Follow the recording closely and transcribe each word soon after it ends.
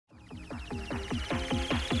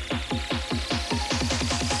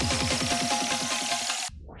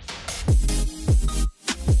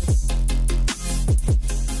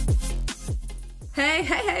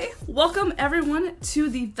Hey! Welcome everyone to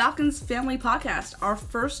the Valkence Family podcast, our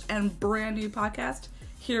first and brand new podcast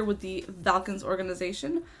here with the Valkence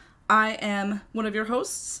organization. I am one of your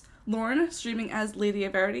hosts, Lauren, streaming as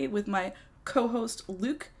LadyEverity, with my co-host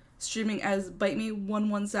Luke, streaming as Bite Me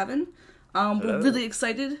 117. We're really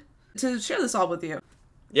excited to share this all with you.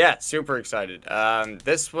 Yeah, super excited.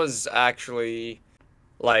 This was actually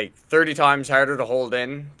like 30 times harder to hold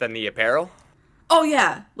in than the Apparel. Oh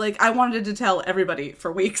yeah, like I wanted to tell everybody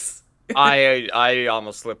for weeks. I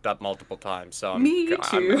almost slipped up multiple times, so Me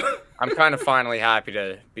too. I'm kind of finally happy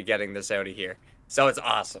to be getting this out of here. So it's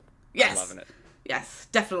awesome. Yes. I'm loving it. Yes,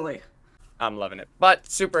 definitely. I'm loving it.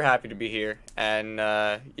 But super happy to be here, and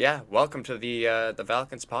yeah, welcome to the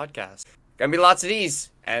Valkence podcast. Gonna be lots of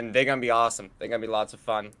these, and they're gonna be awesome. They're gonna be lots of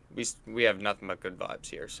fun. We have nothing but good vibes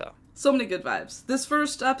here, so. So many good vibes. This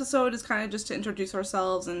first episode is kind of just to introduce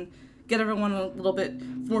ourselves and get everyone a little bit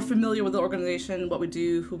more familiar with the organization, what we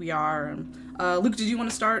do, who we are. And, Luke, did you want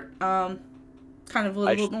to start kind of a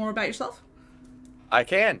little bit more about yourself? I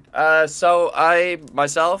can. So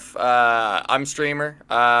I'm streamer,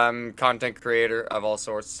 content creator of all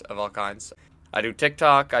sorts, of all kinds. I do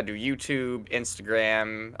TikTok, I do YouTube,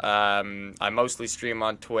 Instagram. I mostly stream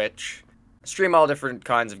on Twitch. Stream all different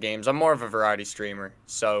kinds of games. I'm more of a variety streamer,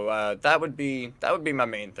 so that would be my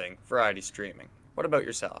main thing, variety streaming. What about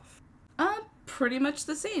yourself? Pretty much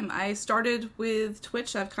the same. I started with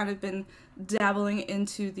Twitch. I've kind of been dabbling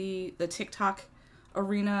into the TikTok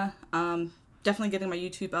arena. Definitely getting my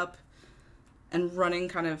YouTube up and running,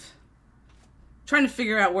 kind of trying to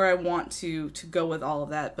figure out where I want to go with all of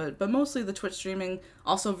that. But mostly the Twitch streaming,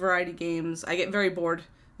 also variety games. I get very bored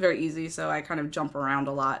very easy, so I kind of jump around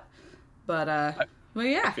a lot. But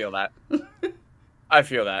yeah. I feel that. I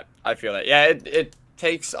feel that. Yeah, it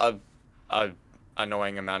takes a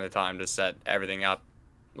annoying amount of time to set everything up,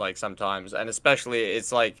 like sometimes, and especially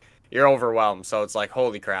it's like you're overwhelmed, so it's like,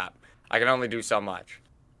 holy crap, I can only do so much.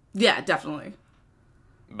 Yeah, definitely.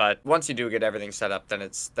 But once you do get everything set up, then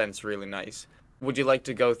it's really nice. Would you like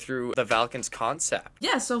to go through the Valkence concept?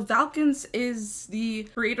 Yeah, so Valkence is the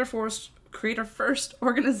creator first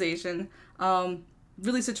organization,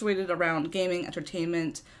 really situated around gaming,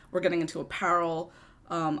 entertainment. We're getting into apparel.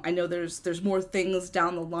 I know there's more things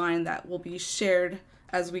down the line that will be shared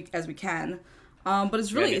as we can. But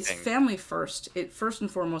it's really, it's family first. First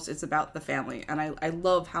and foremost, it's about the family. And I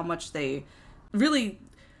love how much they really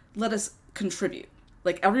let us contribute.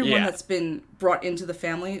 Like everyone that's been brought into the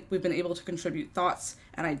family, we've been able to contribute thoughts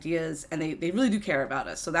and ideas, and they really do care about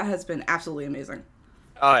us. So that has been absolutely amazing.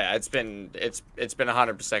 Oh yeah, it's been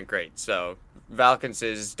 100% great. So Valkence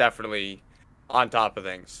is definitely on top of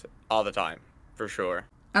things all the time. For sure.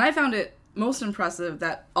 And I found it most impressive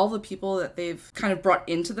that all the people that they've kind of brought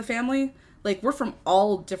into the family, like we're from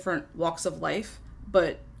all different walks of life,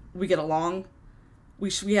 but we get along.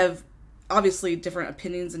 We have obviously different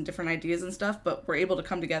opinions and different ideas and stuff, but we're able to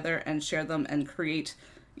come together and share them and create,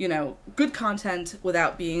 good content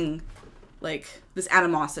without being like this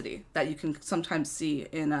animosity that you can sometimes see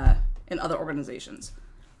in other organizations.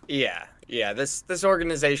 Yeah. This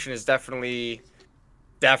organization is definitely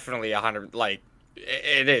 100, like,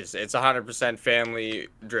 it is. It's 100% family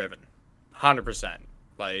driven. 100%.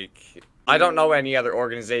 Like, I don't know any other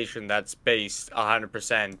organization that's based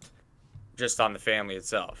 100% just on the family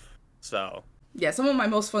itself. So. Yeah, some of my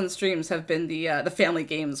most fun streams have been the family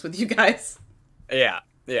games with you guys. Yeah.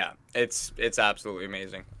 It's absolutely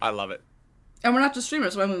amazing. I love it. And we're not just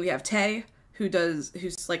streamers. I mean, we have Tay,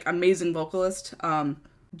 who's like amazing vocalist.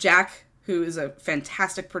 Jack, who is a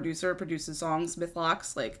fantastic producer, produces songs,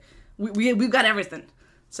 Mythlocks, like we've got everything.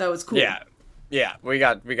 So it's cool. Yeah, we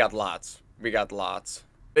got lots.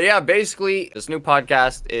 But yeah, basically this new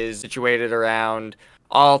podcast is situated around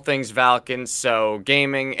all things Valkence, so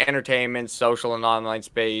gaming, entertainment, social and online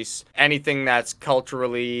space, anything that's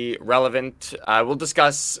culturally relevant. We'll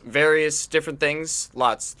discuss various different things,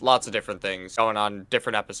 lots of different things going on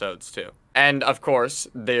different episodes too. And of course,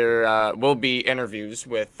 there will be interviews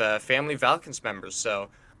with family Valkence members, so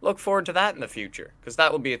look forward to that in the future, because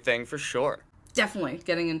that will be a thing for sure. Definitely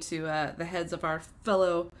getting into the heads of our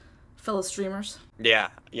fellow streamers. Yeah,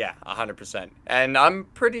 100%. And I'm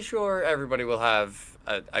pretty sure everybody will have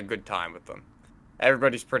a good time with them.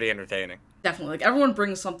 Everybody's pretty entertaining. Definitely. Like everyone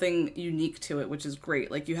brings something unique to it, which is great.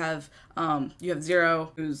 Like you have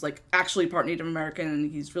Zero, who's like actually part Native American,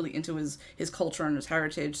 and he's really into his culture and his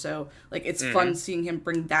heritage. So like it's fun seeing him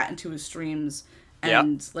bring that into his streams.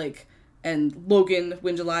 And and Logan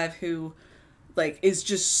Winge-Alive, who like is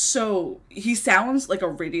just he sounds like a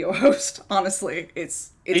radio host, honestly.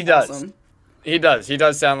 It's awesome. He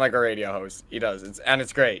does sound like a radio host. He does.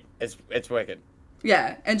 It's great. It's wicked.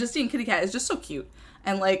 Yeah, and Justine Kitty Cat is just so cute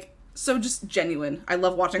and like so just genuine. I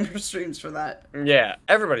love watching her streams for that. Yeah,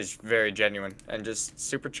 everybody's very genuine and just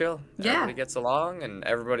super chill. Yeah. Everybody gets along and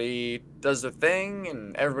everybody does their thing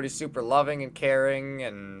and everybody's super loving and caring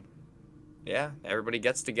and yeah, everybody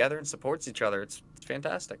gets together and supports each other. It's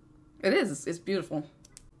fantastic. It is. It's beautiful.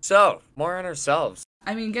 So, more on ourselves.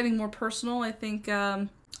 I mean, getting more personal, I think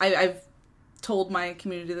I've told my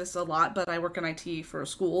community this a lot, but I work in IT for a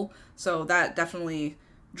school, so that definitely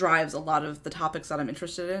drives a lot of the topics that I'm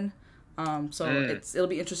interested in. It'll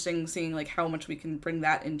be interesting seeing like how much we can bring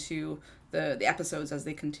that into the episodes as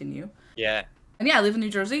they continue. Yeah. And yeah, I live in New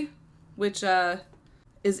Jersey, which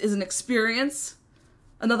is an experience.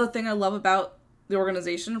 Another thing I love about the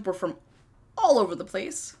organization, we're from all over the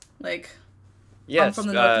place. Like, yes, I'm from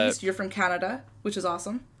the Northeast, you're from Canada, which is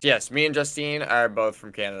awesome. Yes, me and Justine are both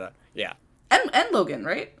from Canada. Yeah. And Logan,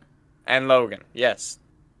 right? And Logan, yes.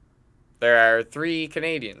 There are 3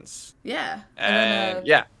 Canadians. Yeah. And then,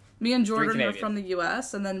 yeah. Me and Jordan are from the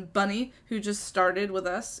U.S., and then Bunny, who just started with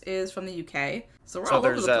us, is from the U.K. So we're all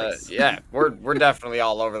over the place. Yeah, we're definitely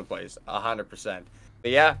all over the place, 100%.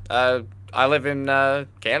 But yeah, I live in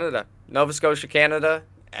Canada, Nova Scotia, Canada,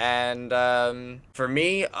 and for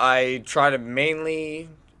me, I try to mainly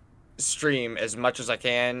stream as much as I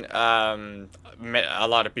can. A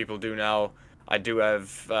lot of people do know I do have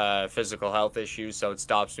physical health issues, so it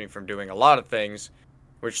stops me from doing a lot of things,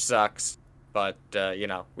 which sucks. But, you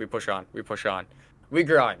know, we push on. We push on. We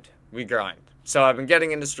grind. We grind. So I've been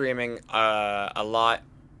getting into streaming a lot.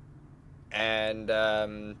 And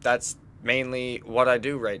that's mainly what I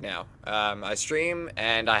do right now. I stream,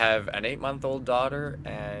 and I have an 8-month-old daughter,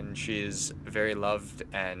 and she is very loved,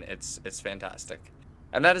 and it's fantastic.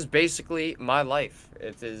 And that is basically my life.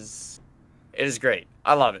 It is great.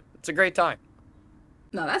 I love it. It's a great time.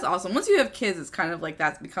 No, that's awesome. Once you have kids, it's kind of like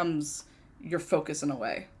that becomes your focus in a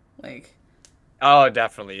way. Like... Oh,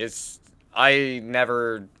 definitely. I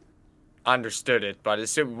never understood it, but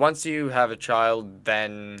once you have a child,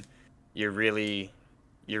 then you really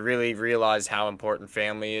realize how important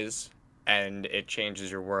family is, and it changes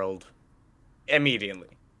your world immediately,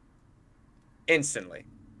 instantly,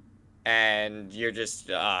 and you're just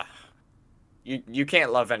you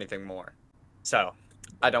can't love anything more. So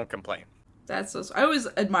I don't complain. That's so. I always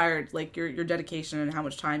admired like your dedication and how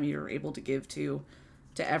much time you're able to give to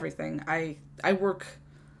everything. I work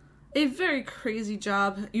a very crazy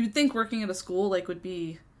job. You'd think working at a school like would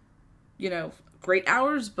be, you know, great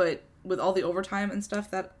hours, but with all the overtime and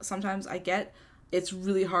stuff that sometimes I get, it's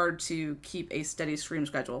really hard to keep a steady stream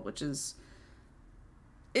schedule, which is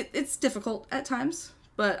it's difficult at times,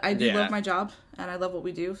 but I do love my job and I love what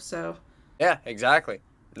we do, so yeah, exactly.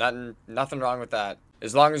 Nothing wrong with that.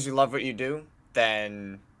 As long as you love what you do,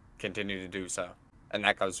 then continue to do so. And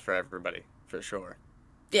that goes for everybody, for sure.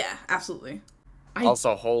 Yeah, absolutely.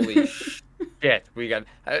 Also, holy shit, we got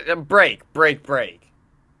break.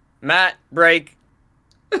 Matt, break.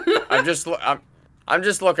 I'm just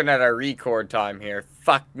looking at our record time here.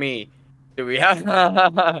 Fuck me. Do we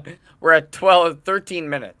have? We're at 13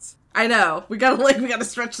 minutes. I know. We gotta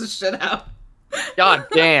stretch this shit out. God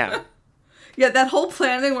damn. Yeah, that whole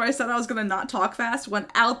planning where I said I was gonna not talk fast went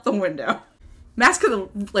out the window. Matt's gonna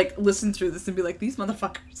like listen through this and be like, these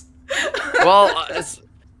motherfuckers. Well,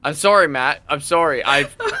 I'm sorry, Matt. I'm sorry.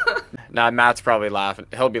 Nah, Matt's probably laughing.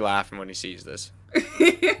 He'll be laughing when he sees this.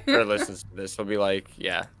 Or listens to this. He'll be like,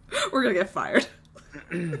 yeah. We're gonna get fired.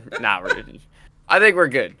 Nah, I think we're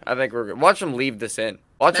good. Watch him leave this in.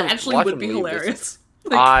 Watch that him, actually watch would him be leave hilarious.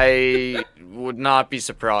 Like, I would not be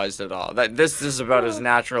surprised at all. This is about as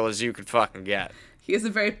natural as you could fucking get. He has a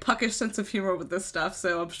very puckish sense of humor with this stuff,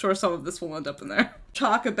 so I'm sure some of this will end up in there.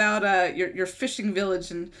 Talk about your fishing village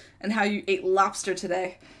and how you ate lobster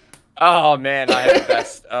today. Oh man, I had the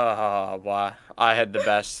best. Oh wow, I had the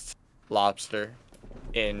best lobster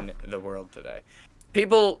in the world today.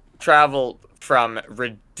 People travel from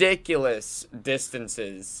ridiculous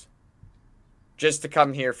distances just to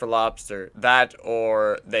come here for lobster. That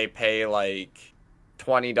or they pay like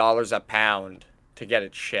 $20 a pound to get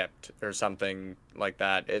it shipped or something like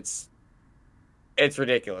that. It's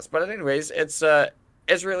ridiculous. But anyways, it's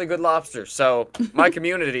really good lobster. So my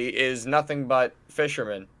community is nothing but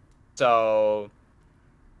fishermen. So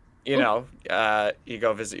you know, you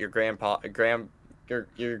go visit your grandpa, your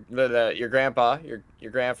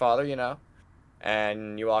grandfather, you know,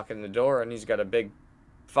 and you walk in the door and he's got a big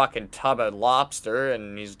fucking tub of lobster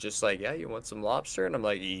and he's just like, yeah, you want some lobster? And I'm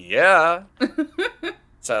like, yeah.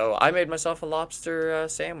 So I made myself a lobster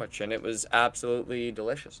sandwich and it was absolutely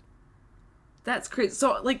delicious. That's crazy.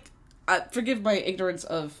 So like, forgive my ignorance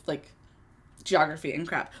of like geography and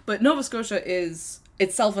crap. But Nova Scotia is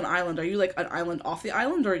itself an island. Are you like an island off the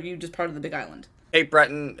island, or are you just part of the big island? Cape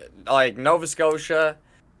Breton, like Nova Scotia,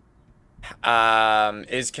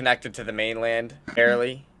 is connected to the mainland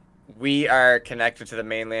barely. We are connected to the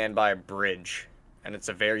mainland by a bridge, and it's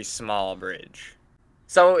a very small bridge.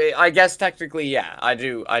 So I guess technically, yeah, I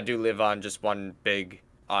do live on just one big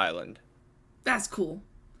island. That's cool.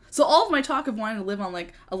 So all of my talk of wanting to live on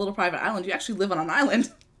like a little private island, you actually live on an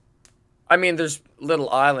island. I mean, there's little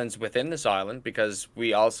islands within this island because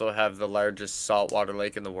we also have the largest saltwater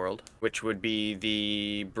lake in the world, which would be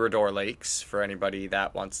the Bredor Lakes, for anybody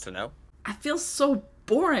that wants to know. I feel so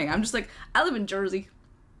boring. I'm just like, I live in Jersey.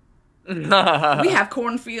 We have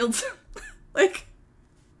cornfields. Like,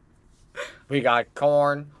 we got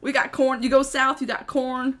corn. we got corn. You go south, you got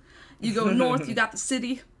corn. You go north, you got the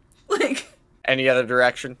city. Like, Any other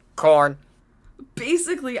direction? Corn.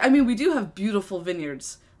 basically, I mean, we do have beautiful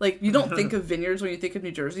vineyards. Like, you don't think of vineyards when you think of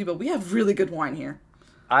New Jersey, but we have really good wine here.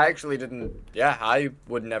 I actually didn't. Yeah, I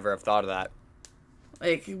would never have thought of that.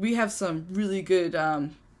 Like, we have some really good,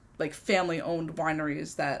 like, family-owned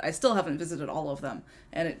wineries that I still haven't visited all of them.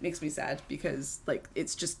 And it makes me sad because, like,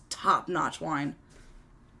 it's just top-notch wine.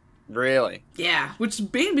 Really? Yeah, which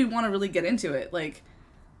made me want to really get into it. Like,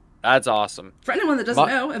 That's awesome. for anyone that doesn't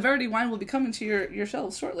know, Everity wine will be coming to your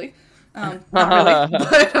shelves shortly. Not really,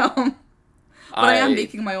 but I am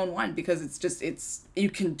making my own wine because it's you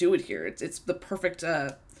can do it here. It's the perfect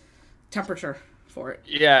temperature for it.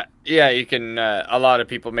 Yeah, you can. A lot of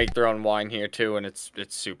people make their own wine here too, and it's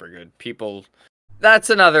super good. People, that's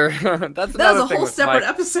another. that's a whole separate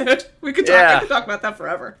episode. We could talk. I could talk about that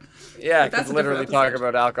forever. Yeah, I could literally talk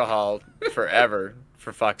about alcohol forever,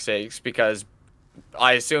 for fuck's sakes, because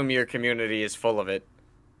I assume your community is full of it.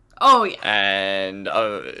 Oh, yeah. And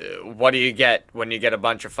what do you get when you get a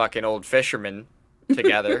bunch of fucking old fishermen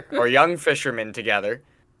together, or young fishermen together?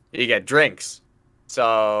 You get drinks.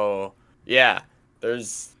 So, yeah,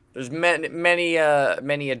 there's many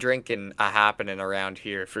a drinking happening around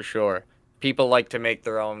here, for sure. People like to make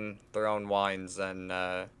their own wines and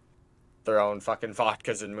their own fucking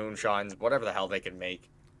vodkas and moonshines, whatever the hell they can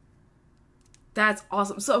make. That's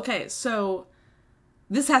awesome. So, okay, so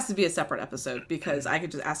this has to be a separate episode because I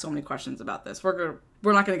could just ask so many questions about this. We're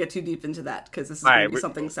not going to get too deep into that because this is going to be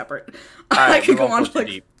something separate. I could go on like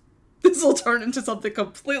deep. This will turn into something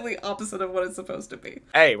completely opposite of what it's supposed to be.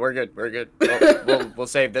 Hey, we're good. We'll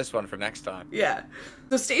save this one for next time. Yeah.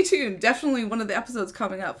 So stay tuned. Definitely one of the episodes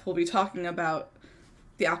coming up, we'll be talking about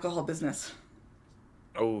the alcohol business.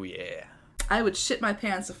 Oh yeah. I would shit my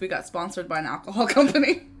pants if we got sponsored by an alcohol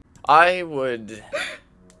company. I would.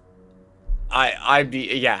 I'd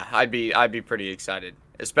be pretty excited,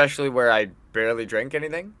 especially where I barely drink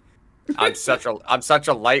anything. I'm such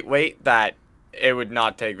a lightweight that it would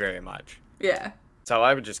not take very much. Yeah. So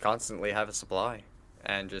I would just constantly have a supply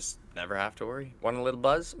and just never have to worry. Want a little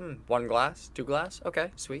buzz? 1 glass, 2 glass?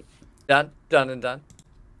 Okay, sweet. Done and done.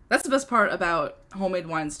 That's the best part about homemade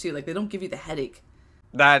wines too. Like, they don't give you the headache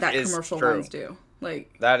that is commercial true. wines do.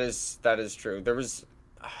 Like, that is true. There was,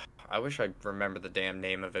 I wish I remember the damn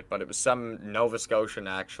name of it, but it was some Nova Scotian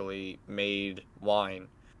actually made wine,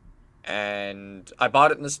 and I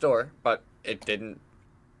bought it in the store, but it didn't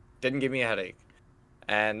give me a headache,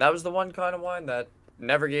 and that was the one kind of wine that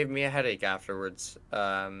never gave me a headache afterwards.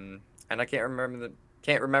 And I can't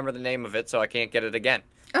remember the name of it, so I can't get it again.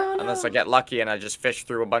 oh no. Unless I get lucky and I just fish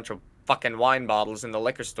through a bunch of fucking wine bottles in the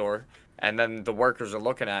liquor store, and then the workers are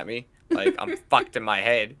looking at me like I'm fucked in my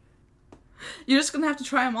head. You're just gonna have to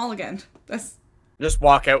try them all again. Just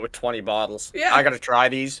walk out with 20 bottles. Yeah. I gotta try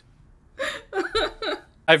these. I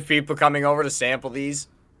have people coming over to sample these.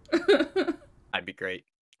 I'd be great.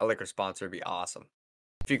 A liquor sponsor would be awesome.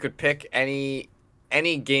 If you could pick any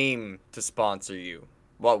game to sponsor you,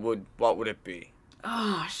 what would it be?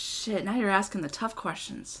 Oh shit! Now you're asking the tough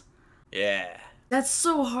questions. Yeah. That's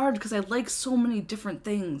so hard because I like so many different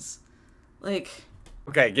things. Like.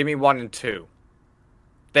 Okay, give me 1 and 2.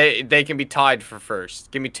 They can be tied for first.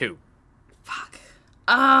 Give me 2. Fuck.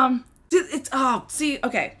 See,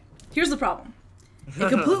 okay. Here's the problem. It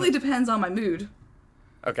completely depends on my mood.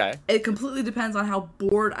 Okay. It completely depends on how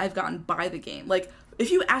bored I've gotten by the game. Like, if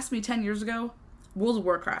you asked me 10 years ago, World of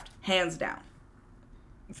Warcraft, hands down.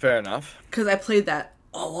 Fair enough. Because I played that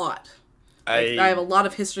a lot. Like, I have a lot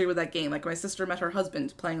of history with that game. Like, my sister met her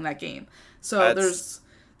husband playing that game. So there's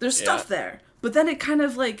stuff there. But then it kind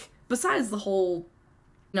of, like, besides the whole,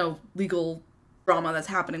 legal drama that's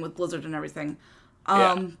happening with Blizzard and everything,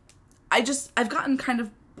 I've gotten kind of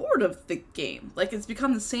bored of the game. Like, it's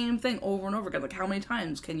become the same thing over and over again. Like, how many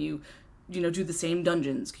times can you do the same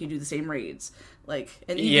dungeons? Can you do the same raids? Like,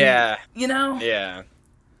 and even, Yeah. you know? Yeah.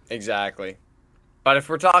 Exactly. But if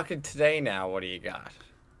we're talking today now, what do you got?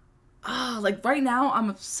 Like right now, I'm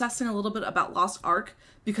obsessing a little bit about Lost Ark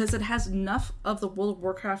because it has enough of the World of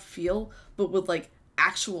Warcraft feel, but with like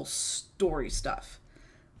actual story stuff.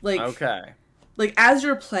 Like, Okay. like as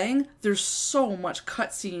you're playing, there's so much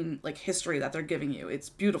cutscene like history that they're giving you. It's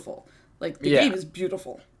beautiful. Like the game is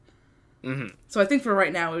beautiful. Mm-hmm. So I think for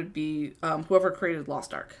right now it would be whoever created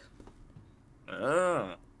Lost Ark.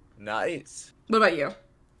 Oh, nice. What about you?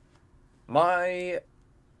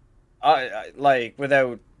 Like,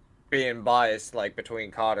 without being biased, like,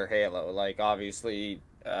 between COD or Halo, like, obviously,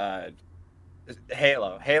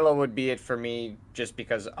 Halo. Halo would be it for me just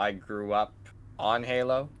because I grew up on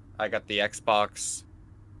Halo. I got the Xbox,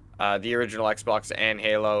 the original Xbox and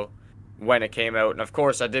Halo when it came out. And of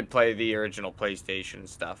course, I did play the original PlayStation and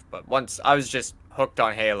stuff. But once I was just hooked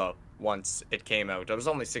on Halo once it came out. I was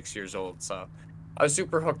only 6 years old, so I was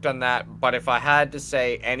super hooked on that. But if I had to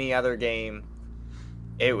say any other game,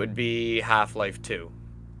 it would be Half-Life 2.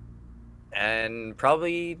 And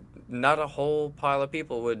probably not a whole pile of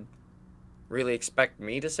people would really expect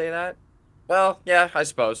me to say that. Well, yeah, I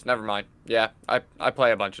suppose. Never mind. Yeah, I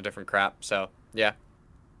play a bunch of different crap, so yeah.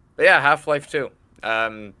 But yeah, Half-Life 2.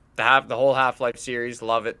 The whole Half-Life series,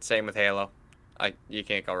 love it. Same with Halo. You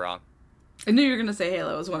can't go wrong. I knew you were gonna say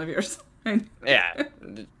Halo was one of yours. Yeah.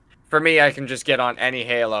 For me, I can just get on any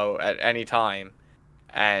Halo at any time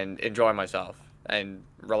and enjoy myself and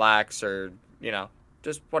relax or,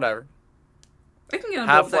 just whatever. I can get on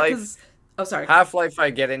both that because... Oh, sorry. Half-Life I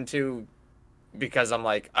get into because I'm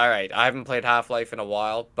like, all right, I haven't played Half-Life in a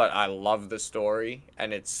while, but I love the story,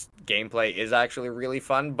 and its gameplay is actually really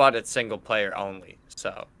fun, but it's single player only,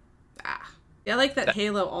 so. Yeah, I like that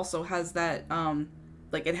Halo also has that,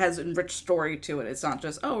 like, it has enriched story to it. It's not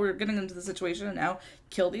just, oh, we're getting into the situation and now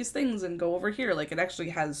kill these things and go over here. Like, it actually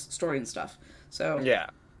has story and stuff, so. Yeah.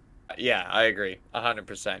 Yeah, I agree,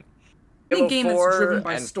 100%. I think a game that's driven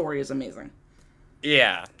by story is amazing.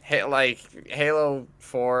 Yeah, like, Halo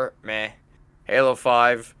 4, meh. Halo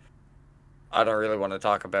 5, I don't really want to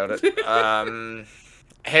talk about it.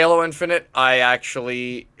 Halo Infinite, I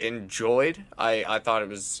actually enjoyed. I thought it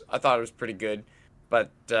was pretty good,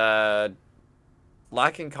 but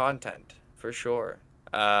lacking content for sure.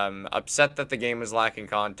 Upset that the game was lacking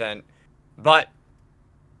content, but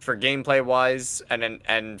for gameplay wise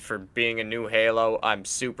and for being a new Halo, I'm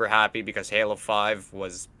super happy because Halo 5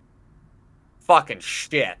 was fucking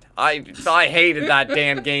shit. I hated that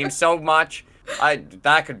damn game so much.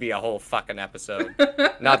 That could be a whole fucking episode.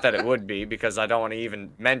 Not that it would be, because I don't want to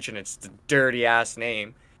even mention its dirty ass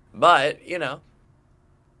name. But,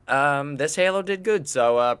 this Halo did good,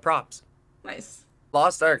 so props. Nice.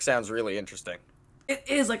 Lost Ark sounds really interesting. It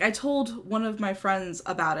is. Like, I told one of my friends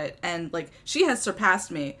about it, and, like, she has surpassed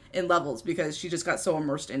me in levels because she just got so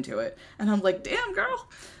immersed into it. And I'm like, damn, girl.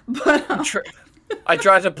 But, I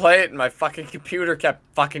tried to play it, and my fucking computer kept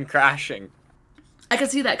fucking crashing. I can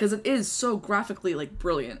see that, because it is so graphically, like,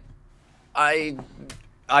 brilliant. I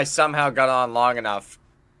somehow got on long enough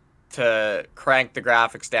to crank the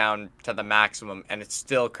graphics down to the maximum, and it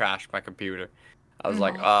still crashed my computer. I was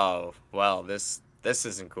like, oh, well, this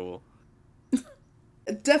isn't cool.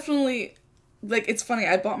 Definitely, like, it's funny,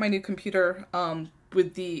 I bought my new computer,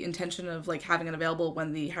 with the intention of, like, having it available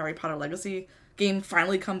when the Harry Potter Legacy game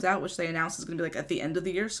finally comes out, which they announced is going to be, like, at the end of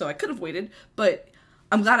the year, so I could have waited, but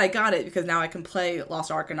I'm glad I got it, because now I can play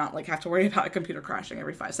Lost Ark and not, like, have to worry about a computer crashing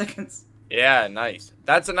every 5 seconds. Yeah, nice.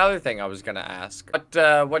 That's another thing I was going to ask.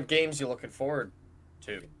 What games you looking forward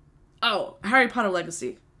to? Oh, Harry Potter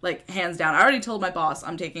Legacy. Like, hands down. I already told my boss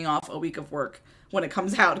I'm taking off a week of work when it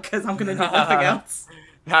comes out, because I'm going to do nothing else.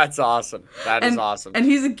 That's awesome. That is awesome. And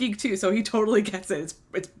he's a geek, too, so he totally gets it.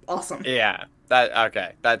 It's awesome. Yeah.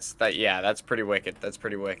 Okay. That's pretty wicked. That's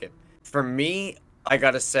pretty wicked. For me, I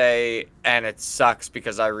gotta say, and it sucks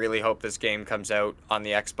because I really hope this game comes out on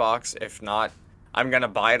the Xbox. If not, I'm gonna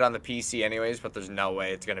buy it on the PC anyways, but there's no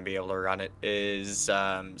way it's gonna be able to run it, is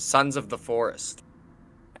Sons of the Forest.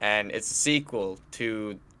 And it's a sequel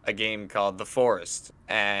to a game called The Forest,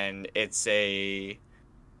 and it's a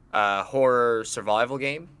horror survival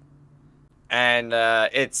game. And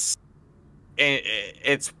it's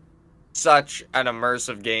such an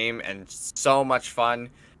immersive game and so much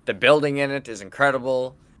fun. The building in it is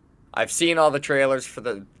incredible. I've seen all the trailers for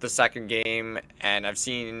the second game, and I've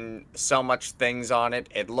seen so much things on it.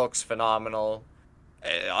 It looks phenomenal.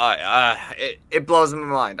 It blows my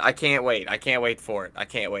mind. I can't wait. I can't wait for it. I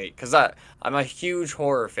can't wait. Because I'm a huge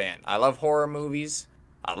horror fan. I love horror movies.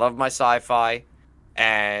 I love my sci-fi.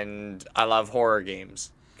 And I love horror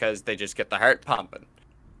games. because they just get the heart pumping.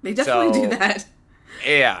 They definitely do that.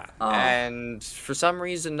 Yeah, Oh. and for some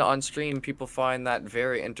reason on stream, people find that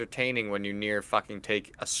very entertaining when you near fucking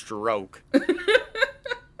take a stroke.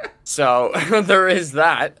 So, there is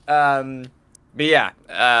that. But yeah,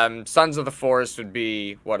 Sons of the Forest would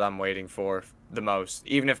be what I'm waiting for the most.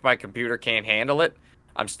 Even if my computer can't handle it,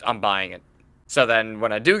 I'm buying it. So then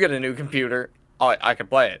when I do get a new computer, I can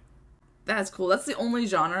play it. That's cool. That's the only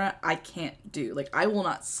genre I can't do. Like, I will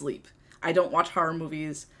not sleep. I don't watch horror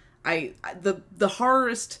movies. The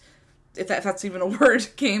horrorest, if that's even a word,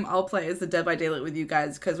 game I'll play is the Dead by Daylight with you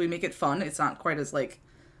guys, because we make it fun. It's not quite as like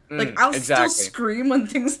I'll still scream when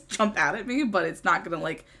things jump out at me, but it's not gonna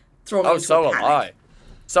like throw me into a panic.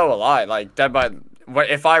 So will I. Like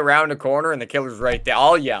if I round a corner and the killer's right there,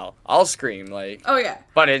 I'll yell, I'll scream, like. Oh yeah.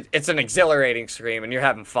 But it's an exhilarating scream, and you're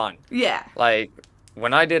having fun. Yeah. Like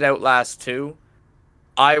when I did Outlast 2,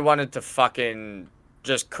 I wanted to fucking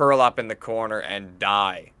just curl up in the corner and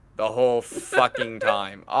die the whole fucking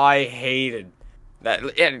time. I hated that.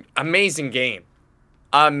 Amazing game.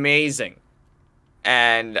 Amazing.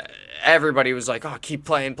 And everybody was like, "Oh, keep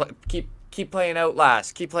playing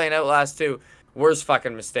Outlast. Keep playing Outlast 2." Worst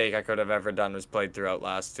fucking mistake I could have ever done was played through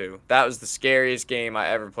Outlast 2. That was the scariest game I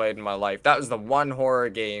ever played in my life. That was the one horror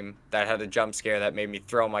game that had a jump scare that made me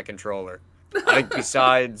throw my controller. I think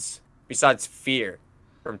besides Fear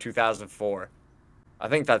from 2004. I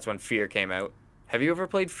think that's when Fear came out. Have you ever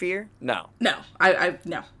played Fear? No. No.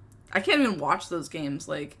 No. I can't even watch those games.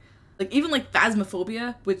 Like even like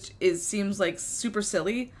Phasmophobia, which seems like super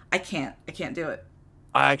silly. I can't do it.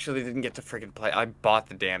 I actually didn't get to friggin' play. I bought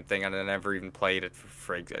the damn thing and I never even played it for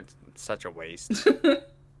frig. It's such a waste.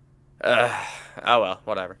 Oh well,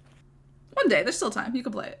 whatever. One day, there's still time. You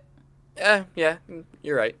can play it. Yeah,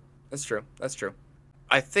 you're right. That's true.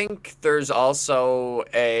 I think there's also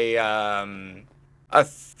a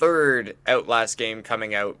third Outlast game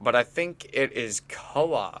coming out, but I think it is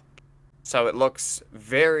co-op. So it looks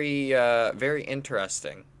very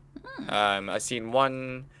interesting. I've seen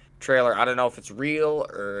one trailer. I don't know if it's real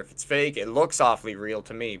or if it's fake. It looks awfully real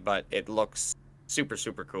to me, but it looks super,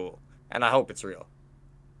 super cool. And I hope it's real,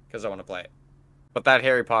 because I want to play it. But that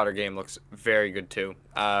Harry Potter game looks very good too.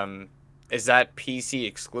 Is that PC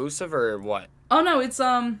exclusive or what? Oh no, it's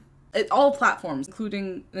all platforms,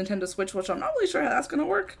 including Nintendo Switch, which I'm not really sure how that's gonna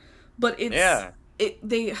work. But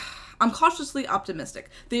I'm cautiously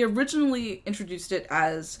optimistic. They originally introduced it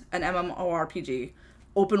as an MMORPG,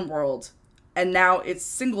 open world, and now it's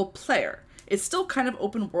single player. It's still kind of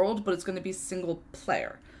open world, but it's going to be single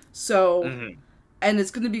player. So, and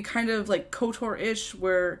it's going to be kind of like KOTOR-ish,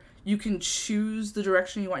 where you can choose the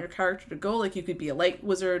direction you want your character to go. Like you could be a light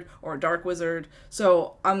wizard or a dark wizard.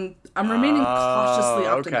 So I'm remaining cautiously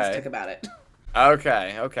optimistic about it.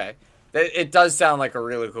 Okay. It does sound like a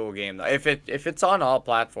really cool game, though. If it's on all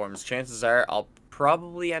platforms, chances are I'll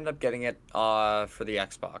probably end up getting it for the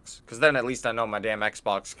Xbox. Because then at least I know my damn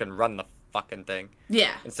Xbox can run the fucking thing.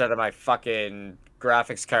 Yeah. Instead of my fucking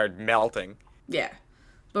graphics card melting. Yeah.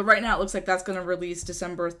 But right now it looks like that's going to release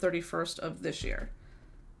December 31st of this year.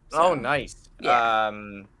 So, oh, nice. Yeah.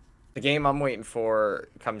 The game I'm waiting for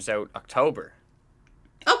comes out October.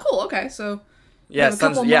 Oh, cool. Okay, so yeah, have a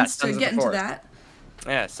couple months to get into that.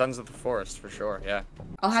 Yeah, Sons of the Forest, for sure, yeah.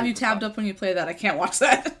 I'll have you tabbed up when you play that. I can't watch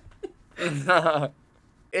that.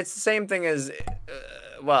 It's the same thing as,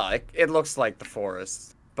 well, it looks like The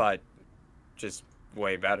Forest, but just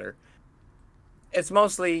way better. It's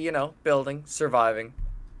mostly, building, surviving,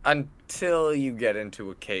 until you get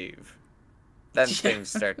into a cave. Then things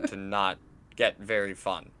start to not get very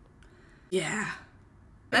fun. Yeah.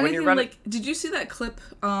 Like when you're running... did you see that clip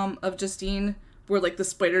of Justine where, the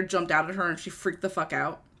spider jumped out at her and she freaked the fuck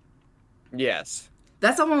out? Yes.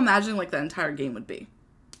 That's how I'm imagining, the entire game would be.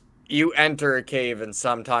 You enter a cave and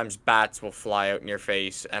sometimes bats will fly out in your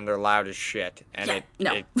face and they're loud as shit. And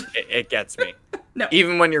it gets me. No.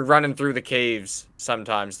 Even when you're running through the caves,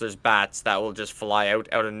 sometimes there's bats that will just fly out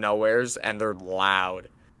of nowheres and they're loud.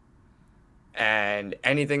 And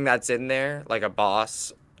anything that's in there, like a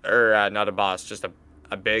boss, or not a boss, just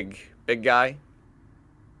a big guy,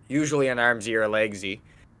 usually an Armsy or a Legsy.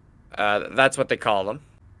 That's what they call them.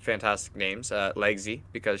 Fantastic names. Legsy,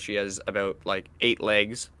 because she has about 8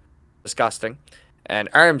 legs. Disgusting.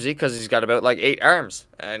 And Armsy, because he's got about 8 arms.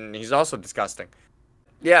 And he's also disgusting.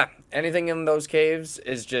 Yeah, anything in those caves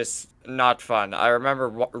is just not fun. I remember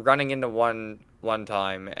running into one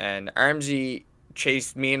time, and Armsy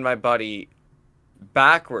chased me and my buddy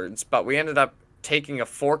backwards, but we ended up taking a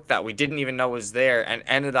fork that we didn't even know was there and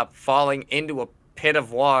ended up falling into a pit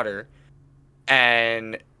of water,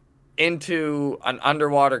 and into an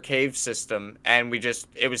underwater cave system, and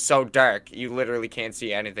it was so dark, you literally can't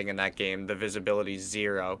see anything in that game. The visibility is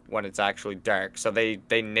 0 when it's actually dark. So they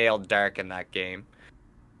nailed dark in that game.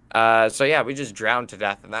 So yeah, we just drowned to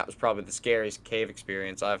death, and that was probably the scariest cave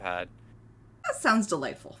experience I've had. That sounds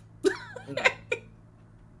delightful.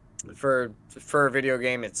 For a video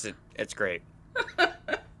game, it's great.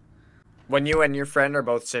 When you and your friend are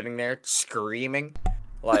both sitting there screaming,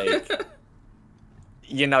 like,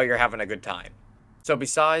 you know you're having a good time. So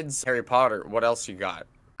besides Harry Potter, what else you got?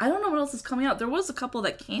 I don't know what else is coming out. There was a couple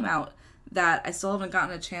that came out that I still haven't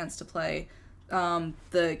gotten a chance to play.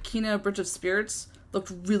 The Kina Bridge of Spirits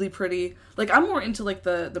looked really pretty. Like, I'm more into, like,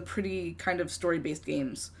 the pretty kind of story-based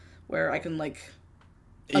games where I can, like,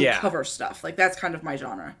 uncover stuff. Like, that's kind of my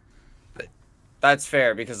genre. That's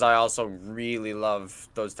fair, because I also really love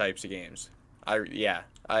those types of games. I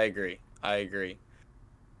agree.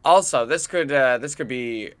 Also, this could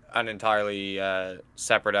be an entirely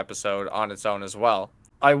separate episode on its own as well.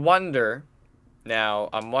 I'm wondering,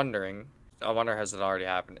 has it already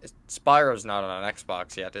happened? Spyro's not on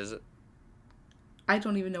Xbox yet, is it? I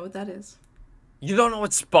don't even know what that is. You don't know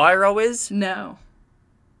what Spyro is? No.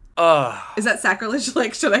 Ugh. Is that sacrilege?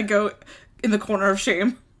 Like, should I go in the corner of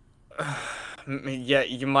shame? Yeah,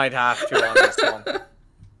 you might have to on this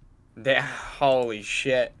one. Holy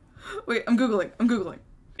shit. Wait, I'm Googling.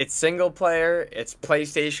 It's single player, it's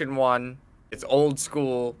PlayStation 1, it's old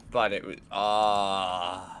school, but it was...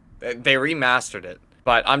 they remastered it.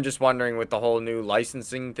 But I'm just wondering, with the whole new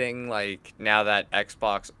licensing thing, like, now that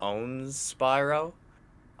Xbox owns Spyro,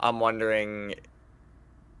 I'm wondering,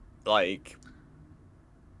 like,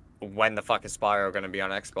 when the fuck is Spyro gonna be on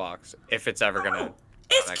Xbox? If it's ever gonna...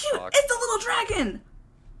 It's cute! Xbox. It's the little dragon!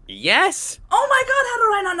 Yes! Oh my god, how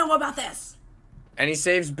do I not know about this? And he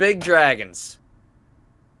saves big dragons.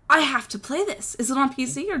 I have to play this. Is it on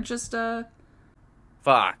PC or just,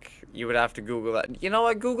 Fuck. You would have to Google that. You know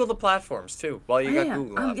what? Google the platforms, too, while you got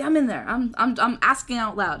Google up. I'm in there. I'm asking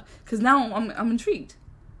out loud, because now I'm intrigued.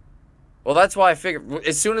 Well, that's why I figured,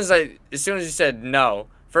 as soon as you said no,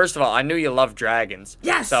 first of all, I knew you loved dragons.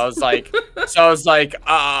 Yes! So I was like,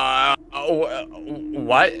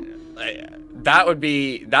 what?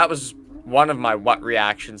 That was one of my what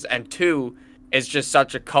reactions. And 2, it's just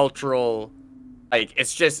such a cultural, like,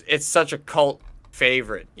 it's such a cult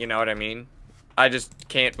favorite, you know what I mean? I just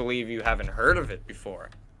can't believe you haven't heard of it before.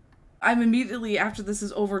 I'm immediately, after this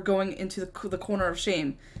is over, going into the corner of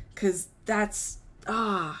shame, because that's,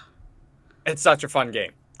 It's such a fun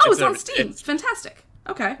game. Oh, it's on Steam. It's fantastic.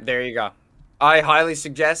 Okay. There you go. I highly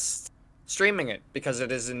suggest streaming it, because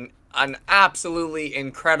it is an absolutely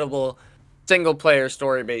incredible single-player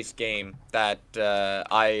story-based game that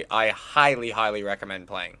I highly recommend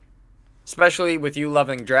playing. Especially with you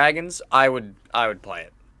loving dragons, I would play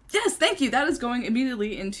it. Yes, thank you. That is going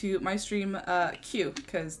immediately into my stream queue,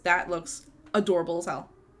 because that looks adorable as hell.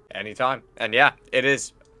 Anytime. And yeah, it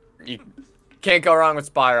is. You can't go wrong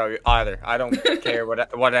with Spyro either. I don't care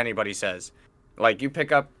what anybody says. Like, you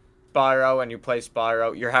pick up Spyro and you play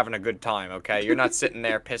Spyro, you're having a good time, okay? You're not sitting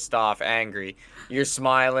there pissed off, angry. You're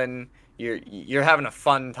smiling. You're having a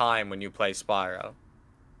fun time when you play Spyro.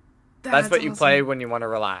 That's what you play when you want to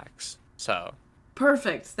relax. So...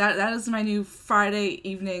 Perfect. That is my new Friday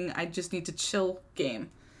evening, I just need to chill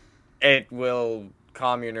game. It will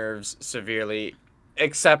calm your nerves severely,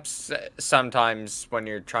 except sometimes when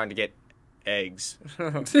you're trying to get eggs.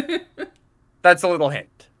 That's a little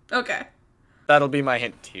hint. Okay. That'll be my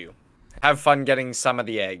hint to you. Have fun getting some of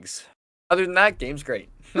the eggs. Other than that, game's great.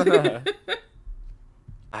 I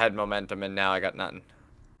had momentum and now I got nothing.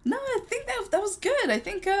 No, I think that was good. I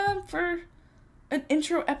think for an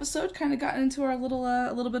intro episode, kind of got into our little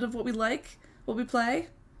a little bit of what we like, what we play.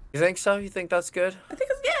 You think so? You think that's good? I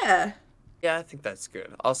think it's, yeah. Yeah, I think that's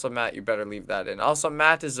good. Also, Matt, you better leave that in. Also,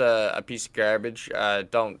 Matt is a piece of garbage.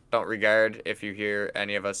 Don't regard if you hear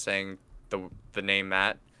any of us saying the name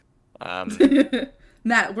Matt.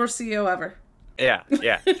 Matt, worst CEO ever. Yeah,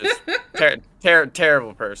 just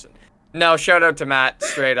terrible person. No, shout out to Matt,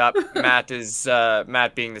 straight up. Matt is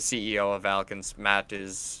Matt being the CEO of Valkence. Matt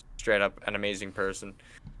is straight up an amazing person.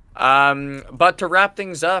 But to wrap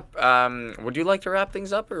things up, would you like to wrap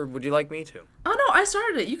things up, or would you like me to? Oh no, I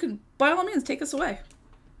started it. You can, by all means, take us away.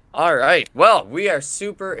 All right. Well, we are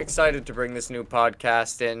super excited to bring this new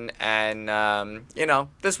podcast in, and you know,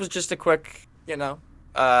 this was just a quick, you know,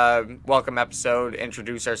 welcome episode,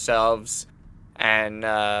 introduce ourselves, and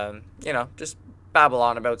you know, just babble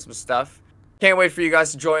on about some stuff. Can't wait for you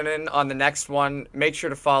guys to join in on the next one. Make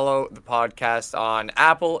sure to follow the podcast on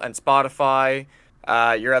Apple and Spotify,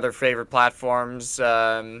 your other favorite platforms,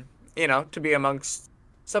 you know, to be amongst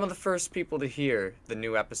some of the first people to hear the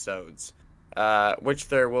new episodes, which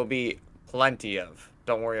there will be plenty of.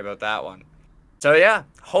 Don't worry about that one. So yeah,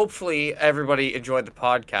 hopefully everybody enjoyed the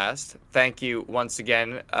podcast. Thank you once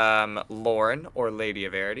again, Lauren or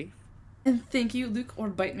LadyEverity. And thank you, Luke or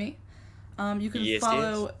Bite Me. You can Yes,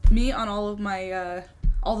 follow me on all of my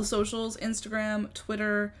all the socials: Instagram,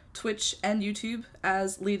 Twitter, Twitch, and YouTube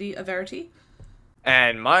as LadyEverity.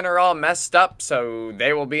 And mine are all messed up, so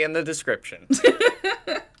they will be in the description.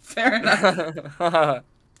 Fair enough.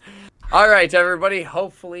 All right, everybody.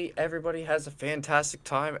 Hopefully everybody has a fantastic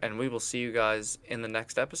time, and we will see you guys in the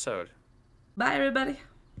next episode. Bye, everybody.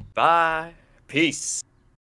 Bye. Peace.